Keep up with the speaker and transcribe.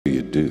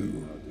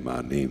do?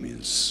 My name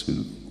is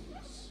Sue.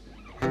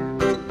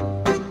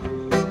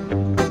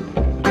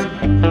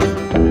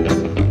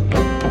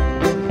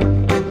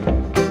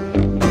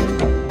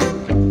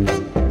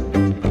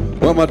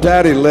 Well, my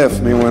daddy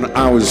left me when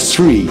I was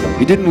 3.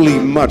 He didn't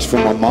leave much for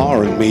my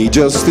ma and me,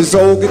 just this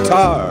old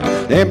guitar,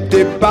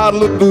 empty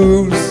bottle of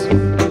booze.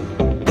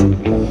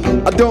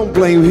 I don't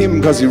blame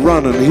him cause he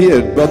run and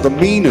hid, but the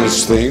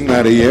meanest thing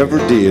that he ever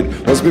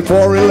did was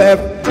before he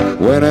left,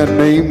 when he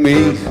named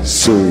me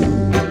Sue.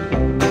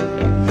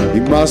 He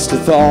must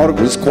have thought it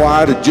was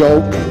quite a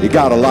joke. He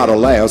got a lot of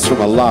laughs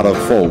from a lot of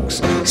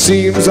folks.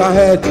 Seems I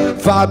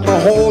had fought my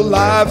whole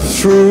life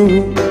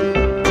through.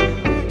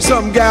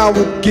 Some guy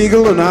would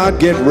giggle and I'd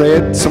get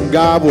red. Some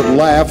guy would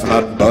laugh and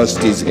I'd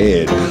bust his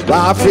head.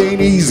 Life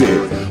ain't easy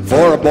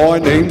for a boy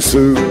named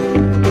Sue.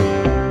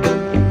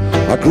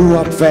 I grew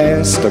up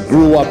fast, I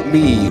grew up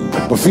mean.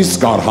 My fists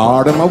got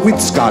hard and my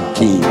wits got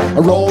keen. I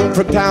rolled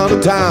from town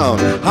to town,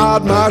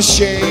 hid my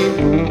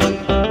shame.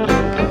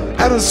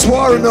 And I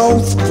swore an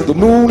oath to the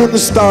moon and the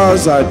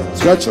stars I'd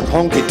stretch like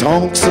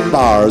honky-tonks and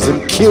bars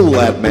and kill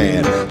that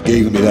man who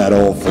gave me that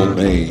awful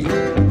name.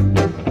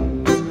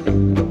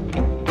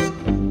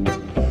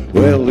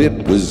 Well,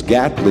 it was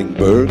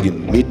Gatlinburg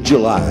in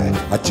mid-July.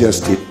 I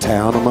just hit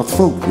town and my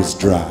throat was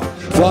dry.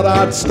 Thought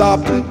I'd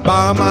stop and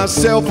buy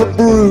myself a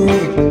brew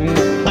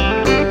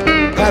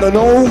at an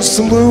old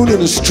saloon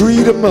in a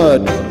street of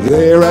mud.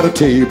 There at a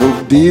table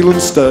dealing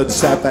studs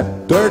sat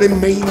that dirty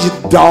mangy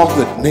dog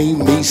that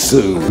named me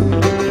Sue.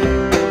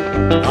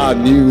 I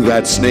knew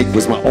that snake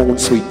was my own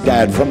sweet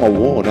dad from a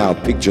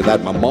worn-out picture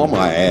that my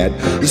mama had.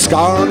 The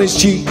scar on his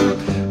cheek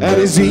and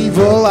his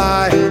evil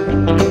eye.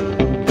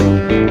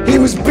 He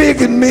was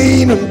big and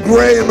mean and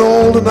gray and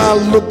old, and I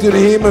looked at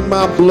him and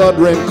my blood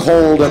ran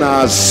cold, and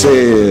I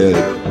said,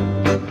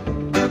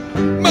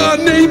 "My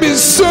name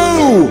is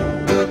Sue.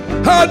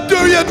 How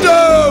do you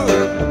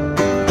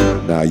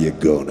do? Now you're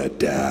gonna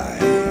die."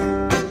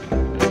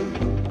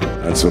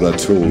 That's what I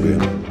told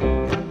him.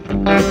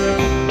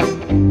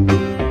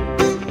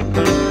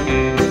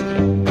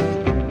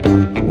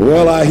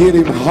 Well, I hit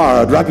him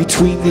hard right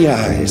between the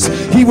eyes.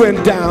 He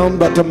went down,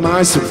 but to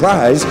my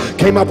surprise,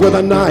 came up with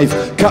a knife,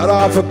 cut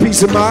off a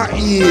piece of my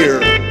ear.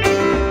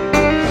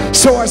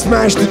 So I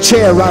smashed the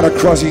chair right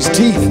across his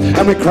teeth,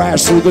 and we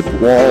crashed through the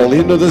wall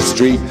into the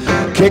street,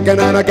 kicking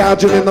and a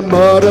gouging in the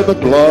mud and the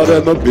blood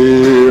and the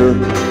beer.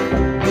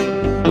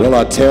 Well,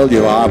 I tell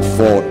you, I've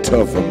fought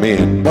tougher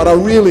men, but I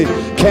really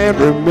can't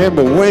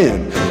remember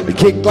when. He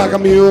kicked like a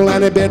mule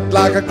and he bit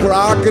like a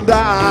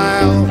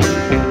crocodile.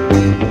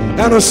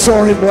 And I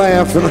saw him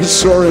laugh and I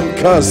saw him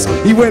cuss.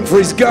 He went for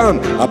his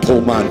gun, I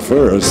pulled mine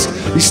first.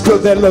 He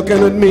stood there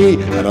looking at me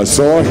and I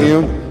saw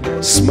him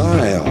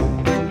smile.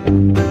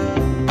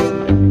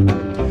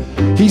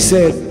 He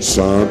said,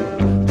 "Son,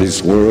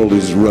 this world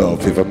is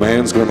rough. If a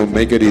man's gonna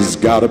make it, he's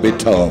gotta be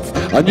tough."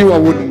 I knew I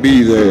wouldn't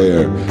be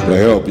there to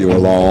help you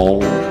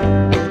along,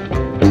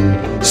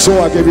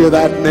 so I gave you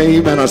that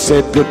name and I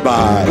said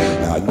goodbye.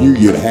 I knew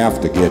you'd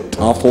have to get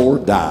tough or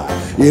die.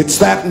 It's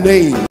that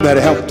name that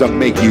helped to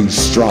make you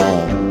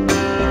strong.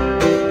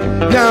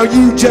 Now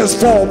you just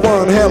fought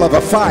one hell of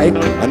a fight.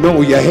 I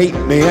know you hate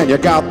me and you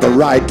got the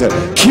right to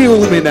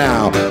kill me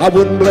now. I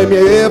wouldn't blame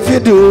you if you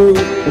do,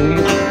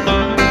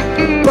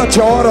 but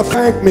you ought to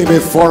thank me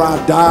before I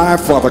die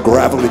for the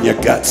gravel in your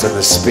guts and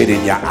the spit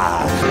in your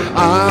eye.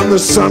 I'm the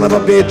son of a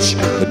bitch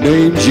that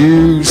named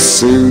you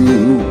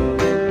Sue.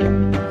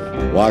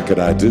 What could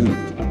I do?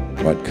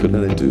 What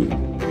couldn't I do?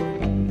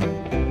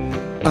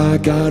 I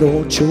got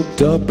all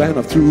choked up and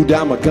I threw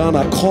down my gun.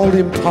 I called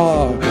him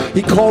Pa,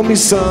 he called me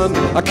son.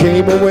 I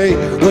came away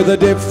with a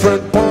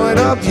different point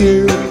of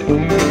view,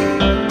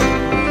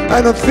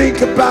 and I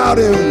think about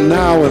him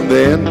now and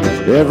then.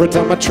 Every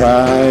time I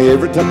try,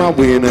 every time I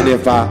win. And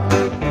if I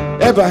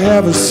ever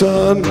have a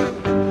son,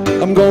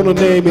 I'm gonna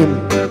name him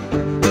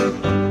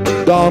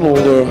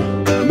Donald or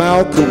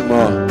Malcolm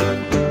or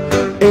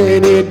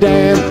any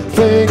damn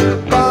thing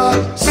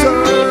but son.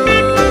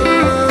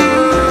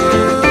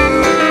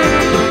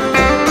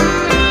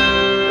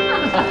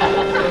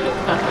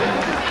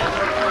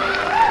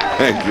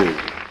 Thank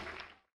you.